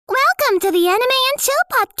to the Anime and Chill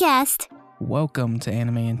podcast. Welcome to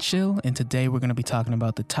Anime and Chill, and today we're going to be talking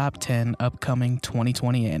about the top 10 upcoming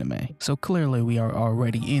 2020 anime. So clearly we are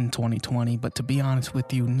already in 2020, but to be honest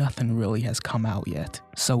with you, nothing really has come out yet.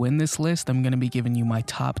 So in this list, I'm going to be giving you my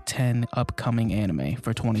top 10 upcoming anime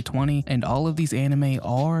for 2020, and all of these anime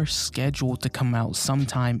are scheduled to come out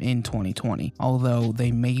sometime in 2020, although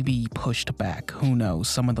they may be pushed back. Who knows?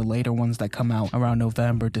 Some of the later ones that come out around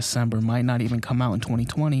November, December might not even come out in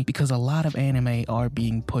 2020 because a lot of anime are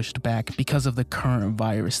being pushed back because of the current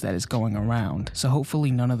virus that is going around. So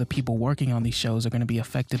hopefully none of the people working on these shows are going to be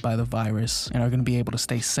affected by the virus and are going to be able to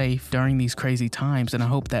stay safe during these crazy times. And I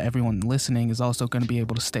hope that everyone listening is also going to be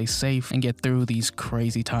able to stay safe and get through these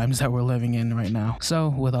crazy times that we're living in right now. So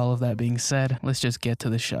with all of that being said, let's just get to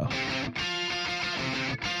the show.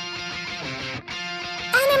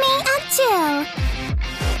 Anime and Chill.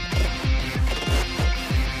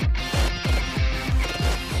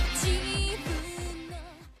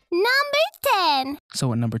 Number 10.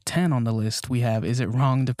 So at number 10 on the list, we have Is It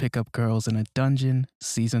Wrong to Pick Up Girls in a Dungeon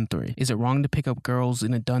Season 3. Is It Wrong to Pick Up Girls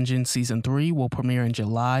in a Dungeon Season 3 will premiere in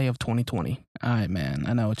July of 2020. Alright, man,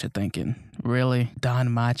 I know what you're thinking. Really?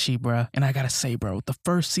 DanMachi, bruh? And I gotta say, bro, the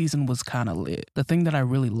first season was kinda lit. The thing that I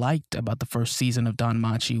really liked about the first season of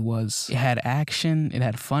DanMachi was it had action, it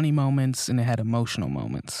had funny moments, and it had emotional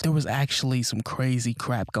moments. There was actually some crazy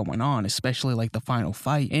crap going on, especially like the final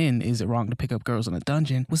fight in Is It Wrong to Pick Up Girls in a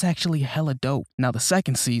Dungeon was actually hella dope. Now the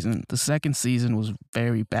second season was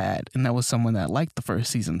very bad, and that was someone that liked the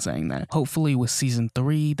first season saying that. Hopefully with season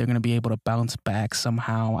 3, they're gonna be able to bounce back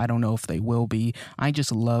somehow. I don't know if they will be. I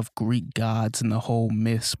just love Greek gods and the whole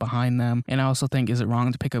myths behind them. And I also think Is It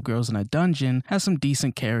Wrong to Pick Up Girls in a Dungeon has some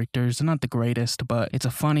decent characters. They're not the greatest, but it's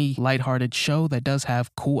a funny, lighthearted show that does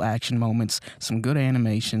have cool action moments, some good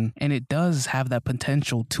animation, and it does have that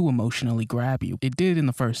potential to emotionally grab you. It did in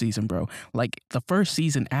the first season, bro. Like, the first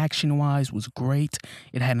season action-wise was great.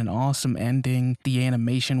 It had an awesome ending. The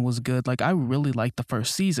animation was good. Like, I really liked the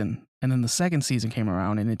first season. And then the second season came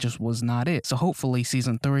around and it just was not it. So hopefully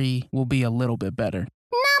season 3 will be a little bit better.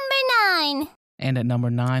 Number 9. And at number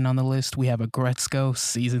 9 on the list, we have Aggretsuko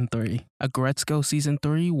Season 3. Aggretsuko Season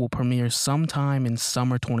 3 will premiere sometime in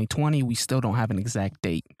summer 2020. We still don't have an exact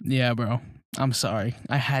date. Yeah, bro. I'm sorry.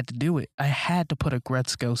 I had to do it. I had to put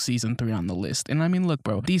Aggretsuko Season 3 on the list. And I mean, look,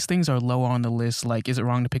 bro, these things are low on the list. Like, Is It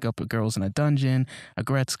Wrong to Pick Up Girls in a Dungeon?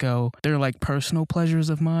 Aggretsuko. They're like personal pleasures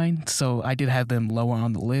of mine, so I did have them lower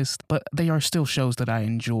on the list, but they are still shows that I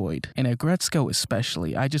enjoyed. And Aggretsuko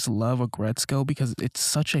especially. I just love Aggretsuko because it's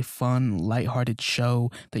such a fun, lighthearted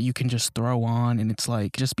show that you can just throw on and it's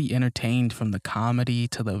like, just be entertained from the comedy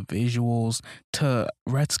to the visuals to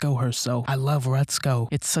Retsuko herself. I love Retsuko.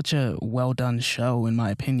 It's such a well done show in my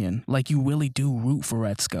opinion. Like, you really do root for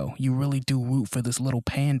Retsuko. You really do root for this little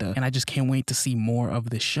panda, and I just can't wait to see more of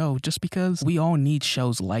this show just because we all need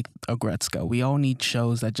shows like Aggretsuko. We all need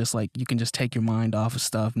shows that just like you can just take your mind off of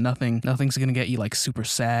stuff. Nothing's gonna get you like super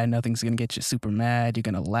sad. Nothing's gonna get you super mad. You're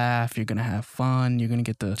gonna laugh. You're gonna have fun. You're gonna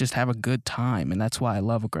get to just have a good time, and that's why I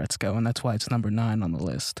love Aggretsuko, and that's why it's number 9 on the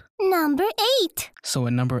list. Number 8. So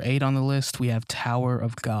at number 8 on the list, we have Tower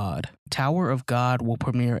of God. Tower of God will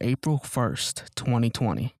premiere April 1st,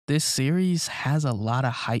 2020. This series has a lot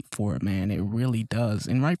of hype for it, man. It really does,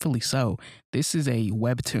 and rightfully so. This is a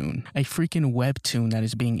webtoon, a freaking webtoon that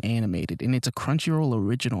is being animated, and it's a Crunchyroll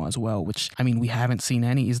original as well, which, I mean, we haven't seen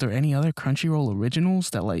any. Is there any other Crunchyroll originals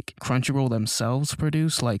that, like, Crunchyroll themselves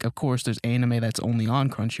produce? Like, of course, there's anime that's only on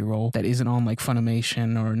Crunchyroll that isn't on, like,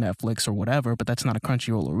 Funimation or Netflix or whatever, but that's not a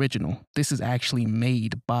Crunchyroll original. This is actually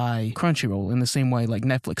made by Crunchyroll in the same way, like,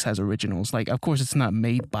 Netflix has originals. Like, of course, it's not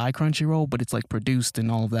made by Crunchyroll, but it's, like, produced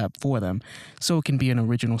and all of that for them, so it can be an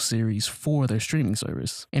original series for their streaming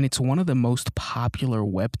service. And it's one of the most popular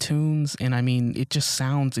webtoons, and I mean, it just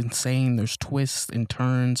sounds insane. There's twists and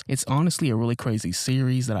turns. It's honestly a really crazy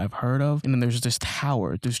series that I've heard of. And then there's this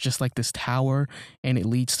tower. There's just like this tower, and it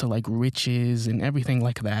leads to like riches and everything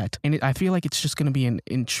like that. And I feel like it's just going to be an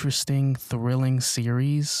interesting, thrilling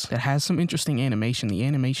series that has some interesting animation. The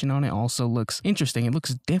animation on it also looks interesting. It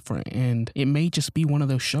looks different, and it may just be one of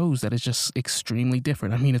those shows that is just extremely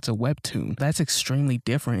different. I mean, it's a webtoon. That's extremely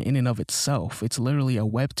different in and of itself. It's literally a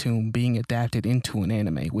webtoon being adapted into an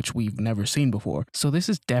anime, which we've never seen before. So this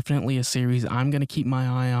is definitely a series I'm going to keep my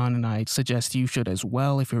eye on, and I suggest you should as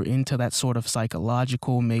well if you're into that sort of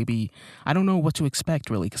psychological, maybe, I don't know what to expect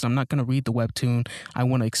really, because I'm not going to read the webtoon. I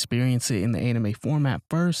want to experience it in the anime format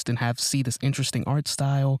first and see this interesting art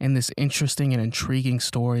style and this interesting and intriguing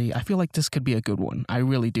story. I feel like this could be a good one. I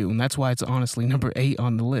really do, and that's why it's honestly number 8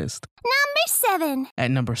 on the list. Number 7.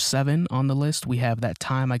 At number 7 on the list, we have That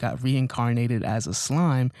Time I Got Reincarnated as a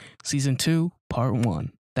Slime, Season 2, Part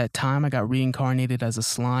 1. That Time I Got Reincarnated as a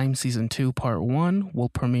Slime, Season 2, Part 1 will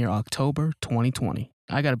premiere October 2020.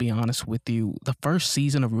 I gotta be honest with you, the first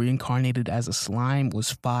season of Reincarnated as a Slime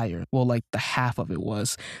was fire. Well, like the half of it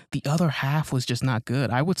was. The other half was just not good.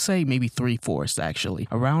 I would say maybe 3/4 actually.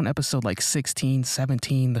 Around episode like 16,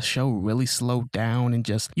 17, the show really slowed down and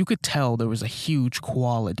just, you could tell there was a huge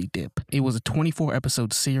quality dip. It was a 24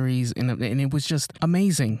 episode series and it was just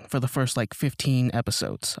amazing for the first like 15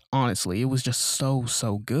 episodes. Honestly, it was just so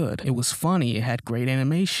good. It was funny, it had great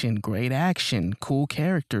animation, great action, cool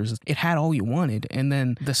characters. It had all you wanted. And then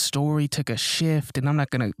the story took a shift,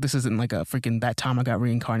 and this isn't like a freaking That Time I Got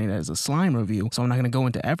Reincarnated as a Slime review, so I'm not gonna go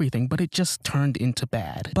into everything, but it just turned into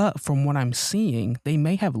bad. But from what I'm seeing, they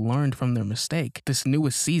may have learned from their mistake. This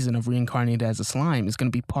newest season of Reincarnated as a Slime is gonna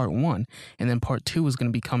be Part 1, and then Part 2 is gonna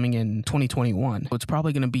be coming in 2021. So it's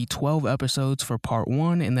probably gonna be 12 episodes for Part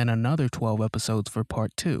 1, and then another 12 episodes for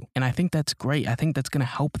Part 2. And I think that's great. I think that's gonna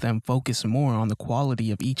help them focus more on the quality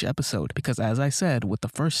of each episode, because as I said, with the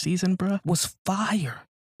first season, bruh, was fire.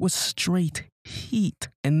 Was straight heat,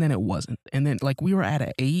 and then it wasn't. And then like we were at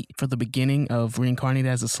an 8 for the beginning of Reincarnated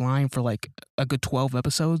as a Slime for like a good 12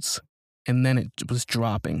 episodes, and then it was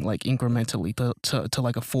dropping like incrementally to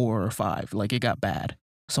like a 4 or 5. Like it got bad.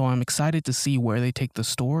 So I'm excited to see where they take the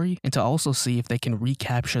story and to also see if they can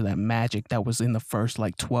recapture that magic that was in the first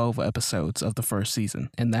like 12 episodes of the first season.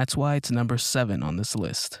 And that's why it's number 7 on this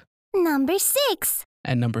list. Number 6.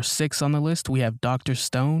 At number 6 on the list, we have Dr.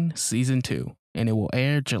 Stone Season 2. And it will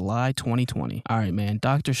air July 2020. All right, man,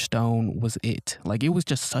 Dr. Stone was it. Like, it was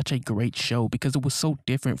just such a great show because it was so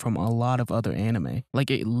different from a lot of other anime. Like,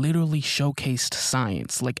 it literally showcased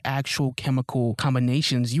science, like actual chemical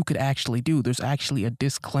combinations you could actually do. There's actually a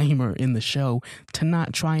disclaimer in the show to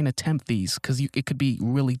not try and attempt these because it could be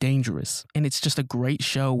really dangerous. And it's just a great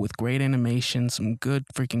show with great animation, some good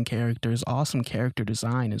freaking characters, awesome character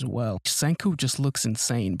design as well. Senku just looks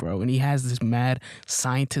insane, bro. And he has this mad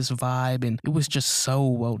scientist vibe, and it was just so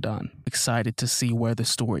well done. Excited to see where the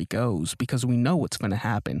story goes because we know what's going to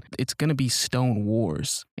happen. It's going to be Stone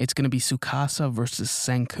Wars. It's going to be Tsukasa versus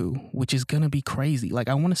Senku, which is going to be crazy. Like,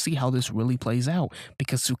 I want to see how this really plays out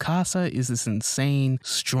because Tsukasa is this insane,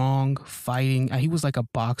 strong, fighting. He was like a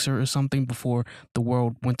boxer or something before the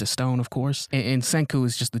world went to stone, of course. And Senku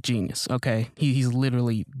is just a genius, okay? He's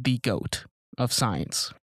literally the GOAT of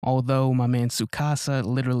science. Although my man Tsukasa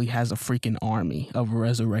literally has a freaking army of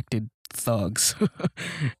resurrected thugs.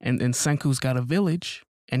 and Senku's got a village,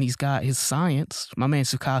 and he's got his science. My man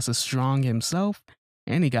Tsukasa's strong himself,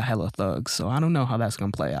 and he got hella thugs. So I don't know how that's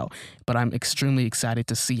going to play out, but I'm extremely excited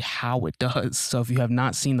to see how it does. So if you have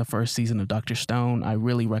not seen the first season of Dr. Stone, I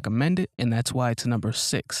really recommend it, and that's why it's number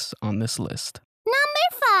 6 on this list.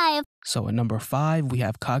 Number 5. So at number 5, we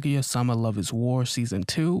have Kaguya-sama Love is War Season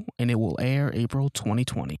 2, and it will air April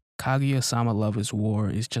 2020. Kaguya-sama Love is War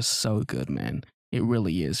is just so good, man. It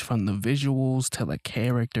really is. From the visuals to the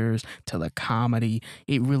characters to the comedy,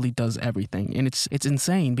 it really does everything. And it's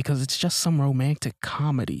insane because it's just some romantic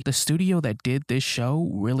comedy. The studio that did this show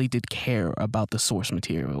really did care about the source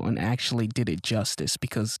material and actually did it justice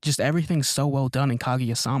because just everything's so well done in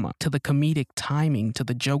Kaguya-sama. To the comedic timing, to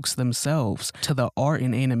the jokes themselves, to the art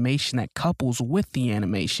and animation that couples with the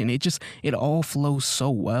animation. It all flows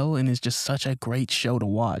so well and is just such a great show to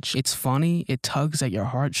watch. It's funny, it tugs at your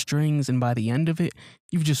heartstrings, and by the end of it,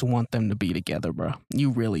 you just want them to be together, bro. You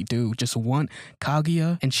really do. Just want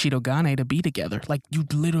Kaguya and Shirogane to be together. Like, you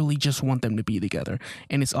literally just want them to be together.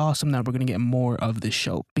 And it's awesome that we're going to get more of this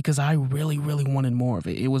show because I really wanted more of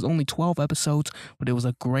it. It was only 12 episodes, but it was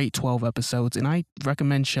a great 12 episodes. And I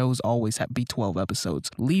recommend shows always be 12 episodes.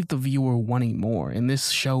 Leave the viewer wanting more. And this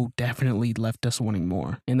show definitely left us wanting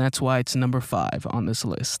more. And that's why it's number 5 on this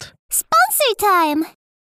list. Sponsor time!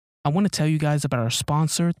 I want to tell you guys about our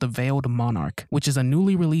sponsor, The Veiled Monarch, which is a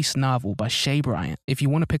newly released novel by Shay Bryant. If you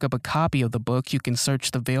want to pick up a copy of the book, you can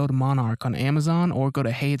search The Veiled Monarch on Amazon or go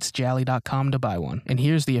to heyitsjally.com to buy one. And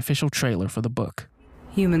here's the official trailer for the book.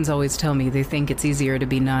 Humans always tell me they think it's easier to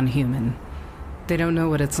be non-human. They don't know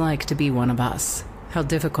what it's like to be one of us, how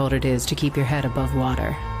difficult it is to keep your head above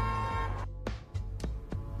water.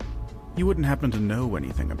 You wouldn't happen to know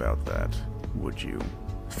anything about that, would you?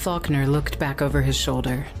 Faulkner looked back over his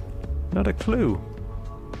shoulder. Not a clue.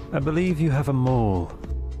 I believe you have a mole.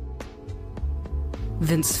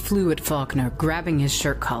 Vince flew at Faulkner, grabbing his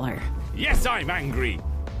shirt collar. Yes, I'm angry.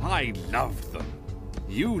 I love them.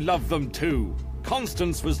 You love them too.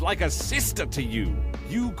 Constance was like a sister to you.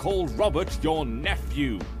 You called Robert your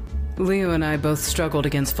nephew. Leo and I both struggled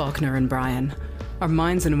against Faulkner and Brian. Our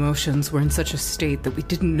minds and emotions were in such a state that we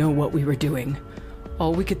didn't know what we were doing.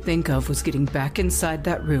 All we could think of was getting back inside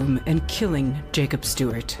that room and killing Jacob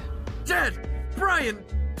Stewart. Dad! Brian!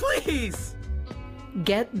 Please!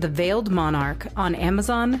 Get The Veiled Monarch on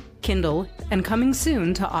Amazon, Kindle, and coming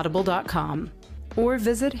soon to audible.com. Or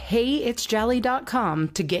visit heyitsjolly.com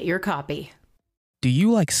to get your copy. Do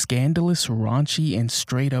you like scandalous, raunchy, and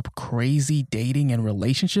straight up crazy dating and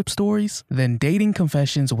relationship stories? Then Dating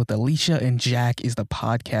Confessions with Alicia and Jack is the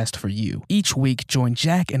podcast for you. Each week, join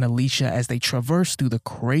Jack and Alicia as they traverse through the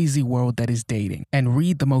crazy world that is dating and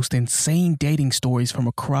read the most insane dating stories from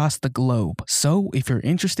across the globe. So, if you're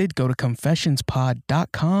interested, go to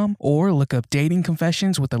confessionspod.com or look up Dating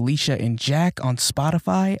Confessions with Alicia and Jack on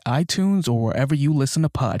Spotify, iTunes, or wherever you listen to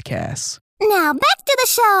podcasts. Now back to the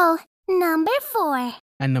show. Number 4.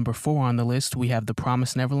 At number 4 on the list, we have The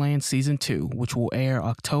Promised Neverland Season 2, which will air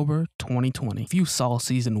October 2020. If you saw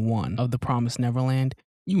Season 1 of The Promised Neverland,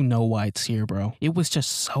 you know why it's here, bro. It was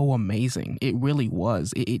just so amazing. It really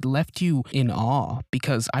was. It left you in awe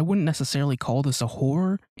because I wouldn't necessarily call this a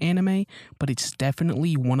horror anime, but it's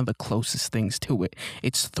definitely one of the closest things to it.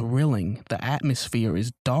 It's thrilling. The atmosphere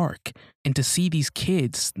is dark. And to see these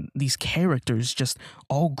kids, these characters just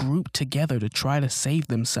all grouped together to try to save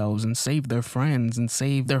themselves and save their friends and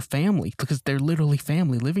save their family, because they're literally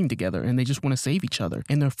family living together and they just want to save each other.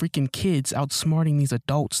 And they're freaking kids outsmarting these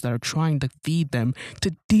adults that are trying to feed them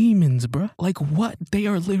to demons, bruh. Like what? They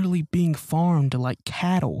are literally being farmed like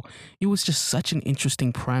cattle. It was just such an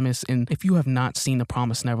interesting premise. And if you have not seen The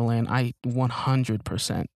Promised Neverland, I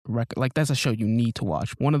 100% like that's a show you need to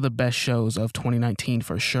watch. One of the best shows of 2019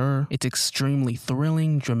 for sure. It's extremely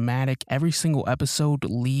thrilling, dramatic. Every single episode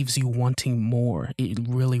leaves you wanting more. It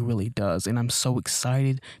really, really does. And I'm so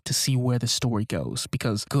excited to see where the story goes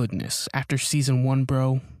because goodness, after season 1,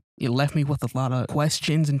 bro, it left me with a lot of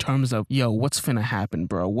questions in terms of, yo, what's finna happen,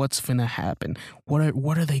 bro? What's finna happen?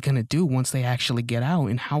 What are they gonna do once they actually get out?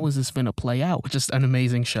 And how is this finna play out? Just an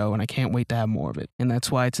amazing show, and I can't wait to have more of it. And that's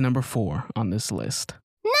why it's number 4 on this list.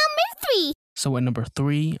 Number 3. So at number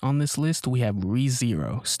 3 on this list, we have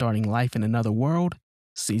ReZero, Starting Life in Another World,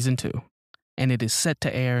 Season 2. And it is set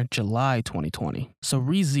to air July 2020. So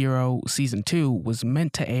ReZero Season 2 was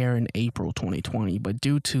meant to air in April 2020, but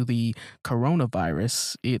due to the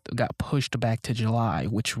coronavirus, it got pushed back to July,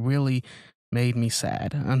 which really made me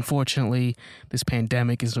sad. Unfortunately, this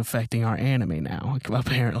pandemic is affecting our anime now,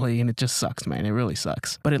 apparently, and it just sucks, man. It really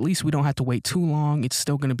sucks. But at least we don't have to wait too long. It's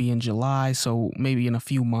still going to be in July, so maybe in a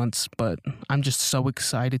few months, but I'm just so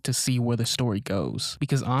excited to see where the story goes.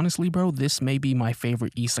 Because honestly, bro, this may be my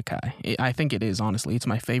favorite isekai. I think it is, honestly. It's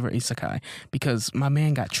my favorite isekai because my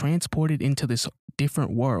man got transported into this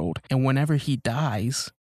different world, and whenever he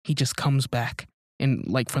dies, he just comes back. In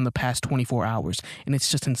like from the past 24 hours. And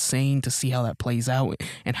it's just insane to see how that plays out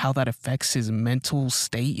and how that affects his mental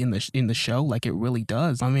state in the show. Like it really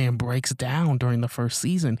does. My man breaks down during the first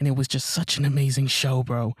season. And it was just such an amazing show,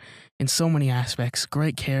 bro. In so many aspects.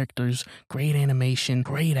 Great characters, great animation,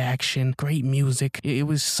 great action, great music. It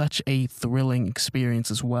was such a thrilling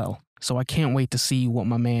experience as well. So I can't wait to see what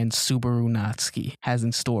my man Subaru Natsuki has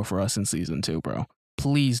in store for us in season 2, bro.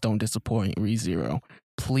 Please don't disappoint ReZero.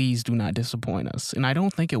 Please do not disappoint us. And I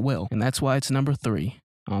don't think it will. And that's why it's number 3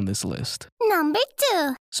 on this list. Number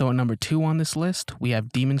 2. So at number 2 on this list, we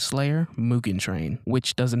have Demon Slayer Mugen Train,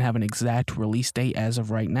 which doesn't have an exact release date as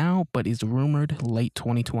of right now, but is rumored late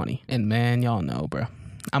 2020. And man, y'all know, bro.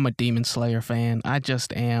 I'm a Demon Slayer fan. I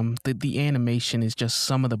just am. The animation is just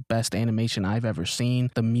some of the best animation I've ever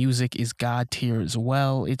seen. The music is god tier as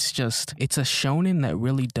well. It's a shonen that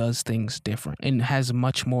really does things different and has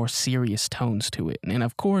much more serious tones to it. And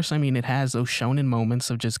of course, I mean, it has those shonen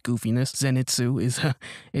moments of just goofiness. Zenitsu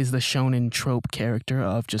is the shonen trope character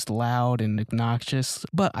of just loud and obnoxious,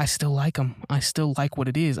 but I still like him. I still like what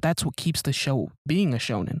it is. That's what keeps the show being a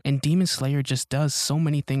shonen. And Demon Slayer just does so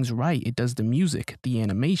many things right. It does the music, the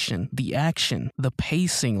animation, the action, the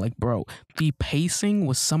pacing. Like, bro, the pacing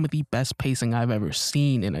was some of the best pacing I've ever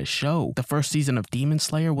seen in a show. The first season of Demon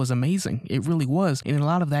Slayer was amazing. It really was. And a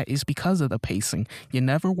lot of that is because of the pacing. You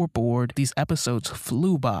never were bored. These episodes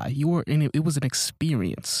flew by. You were in it. It was an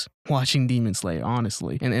experience watching Demon Slayer,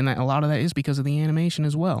 honestly. And a lot of that is because of the animation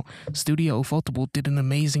as well. Studio Ufotable did an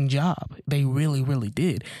amazing job. They really, really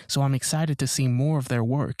did. So I'm excited to see more of their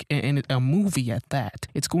work. And a movie at that.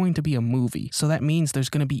 It's going to be a movie. So that means there's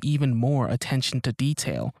going to be even more attention to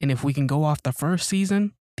detail. And if we can go off the first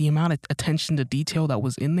season, the amount of attention to detail that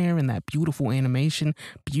was in there and that beautiful animation,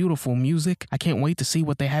 beautiful music, I can't wait to see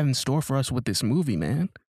what they have in store for us with this movie, man.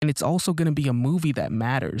 And it's also going to be a movie that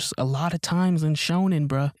matters. A lot of times in shonen,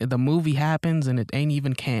 bruh, the movie happens and it ain't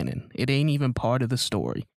even canon. It ain't even part of the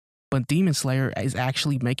story. But Demon Slayer is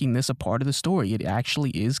actually making this a part of the story. It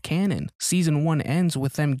actually is canon. Season 1 ends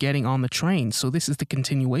with them getting on the train, so this is the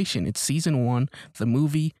continuation. It's Season 1, the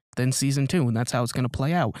movie, then Season 2, and that's how it's going to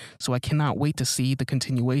play out. So I cannot wait to see the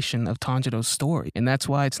continuation of Tanjiro's story, and that's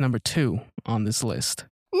why it's number 2 on this list.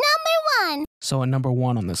 Number 1. So at number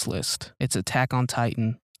 1 on this list, it's Attack on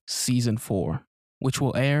Titan Season 4. Which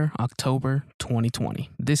will air October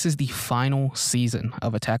 2020. This is the final season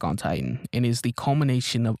of Attack on Titan and is the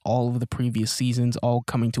culmination of all of the previous seasons, all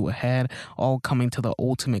coming to a head, all coming to the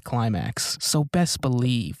ultimate climax. So best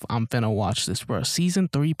believe I'm finna watch this, bro. Season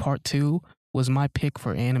 3 Part 2 was my pick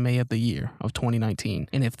for anime of the year of 2019.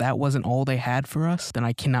 And if that wasn't all they had for us, then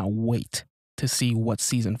I cannot wait to see what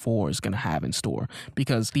Season 4 is going to have in store,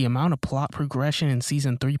 because the amount of plot progression in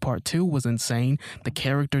Season 3 Part 2 was insane. The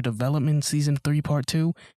character development in Season 3 Part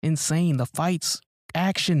 2, insane. The fights,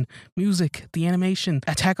 action, music, the animation.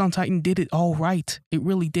 Attack on Titan did it all right. It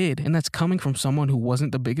really did. And that's coming from someone who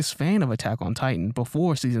wasn't the biggest fan of Attack on Titan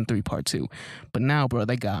before Season 3 Part 2. But now, bro,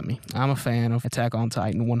 they got me. I'm a fan of Attack on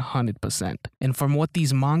Titan 100%. And from what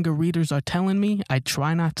these manga readers are telling me, I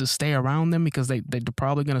try not to stay around them because they're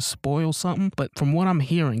probably going to spoil something. But from what I'm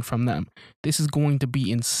hearing from them, this is going to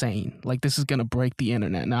be insane. Like, this is going to break the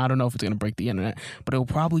internet. Now, I don't know if it's going to break the internet, but it'll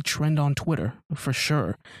probably trend on Twitter for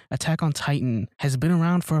sure. Attack on Titan has been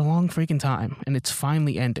around for a long freaking time, and it's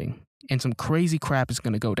finally ending. And some crazy crap is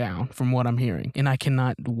going to go down from what I'm hearing. And I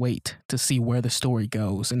cannot wait to see where the story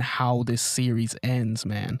goes and how this series ends,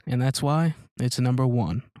 man. And that's why it's number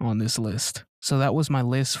 1 on this list. So that was my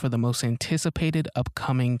list for the most anticipated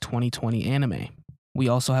upcoming 2020 anime. We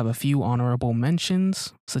also have a few honorable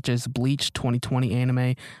mentions, such as Bleach 2020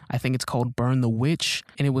 anime. I think it's called Burn the Witch,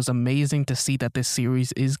 and it was amazing to see that this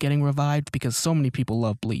series is getting revived because so many people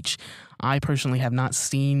love Bleach. I personally have not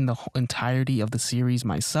seen the entirety of the series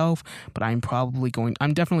myself, but I'm definitely going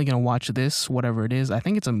to watch this, whatever it is. I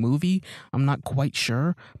think it's a movie. I'm not quite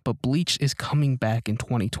sure, but Bleach is coming back in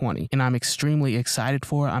 2020, and I'm extremely excited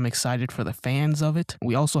for it. I'm excited for the fans of it.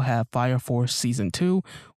 We also have Fire Force Season 2,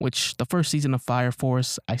 which the first season of Fire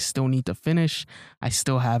Force, I still need to finish. I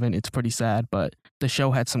still haven't. It's pretty sad, but the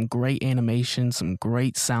show had some great animation, some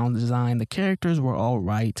great sound design. The characters were all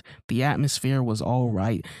right. The atmosphere was all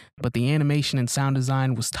right, but the animation and sound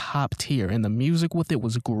design was top tier, and the music with it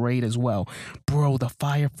was great as well. Bro, the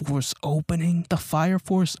Fire Force opening and the Fire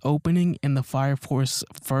Force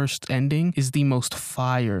first ending is the most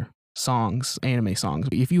fire anime songs.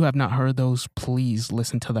 If you have not heard those, please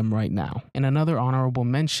listen to them right now. And another honorable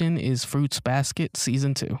mention is Fruits Basket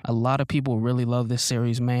Season 2. A lot of people really love this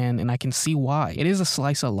series, man, and I can see why. It is a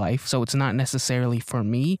slice of life, so it's not necessarily for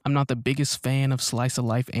me. I'm not the biggest fan of slice of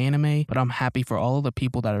life anime, but I'm happy for all of the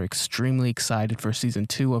people that are extremely excited for Season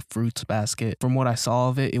 2 of Fruits Basket. From what I saw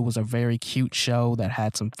of it, it was a very cute show that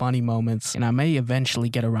had some funny moments, and I may eventually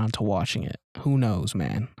get around to watching it. Who knows,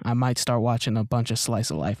 man? I might start watching a bunch of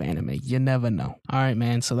slice of life anime. You never know. All right,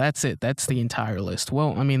 man. So that's it. That's the entire list.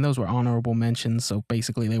 Well, I mean, those were honorable mentions, so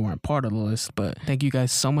basically they weren't part of the list, but thank you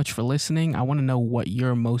guys so much for listening. I want to know what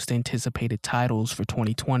your most anticipated titles for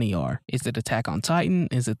 2020 are. Is it Attack on Titan?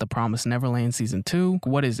 Is it The Promised Neverland Season 2?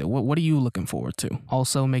 What is it? What are you looking forward to?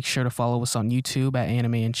 Also, make sure to follow us on YouTube at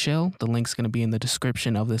Anime and Chill. The link's going to be in the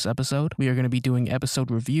description of this episode. We are going to be doing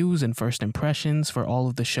episode reviews and first impressions for all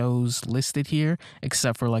of the shows listed here,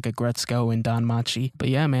 except for like Agretsuko and Danmachi. But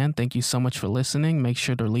yeah, man, thank you so much for listening. Make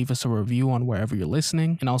sure to leave us a review on wherever you're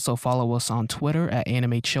listening, and also follow us on Twitter at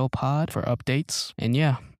Anime Chill Pod for updates. And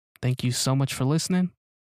yeah, thank you so much for listening.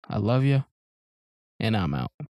 I love you, and I'm out.